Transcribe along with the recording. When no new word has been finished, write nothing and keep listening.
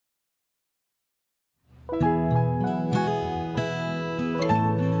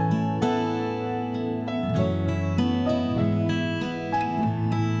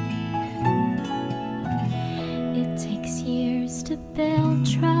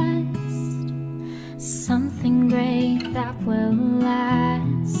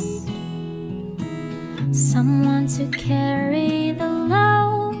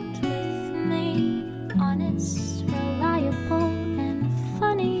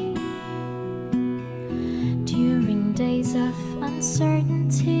days of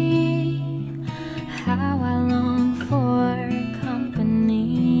uncertainty, how I long for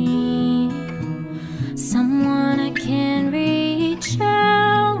company, someone I can reach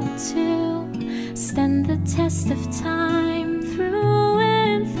out to, stand the test of time through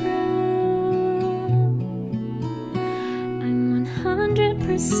and through. I'm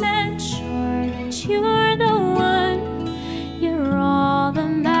 100% sure that you're the one. You're all that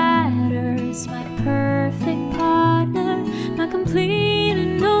matters, my perfect partner, my complete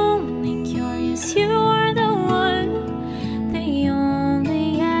and only cure. Yes, you are the one, the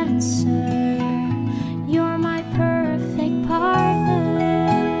only answer. You're my perfect partner.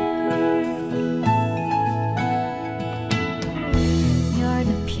 You're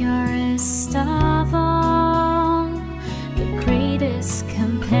the purest of all, the greatest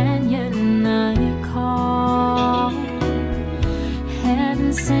companion I call.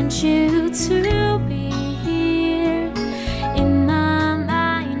 Heaven sent you to be here. In my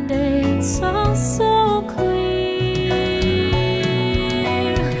mind it's all so clear.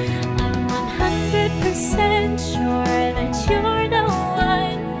 I'm 100% sure that you're the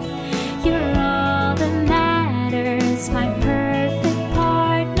one. You're all that matters, my perfect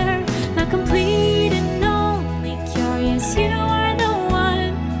partner, my complete and only cure. Yes, you are the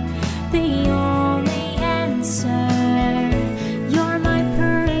one, the only answer. You're my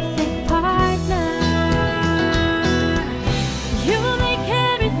perfect partner. You make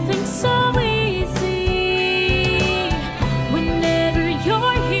everything so easy whenever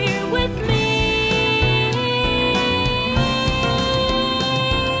you're here with me.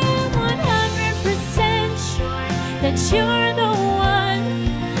 100% sure that you're the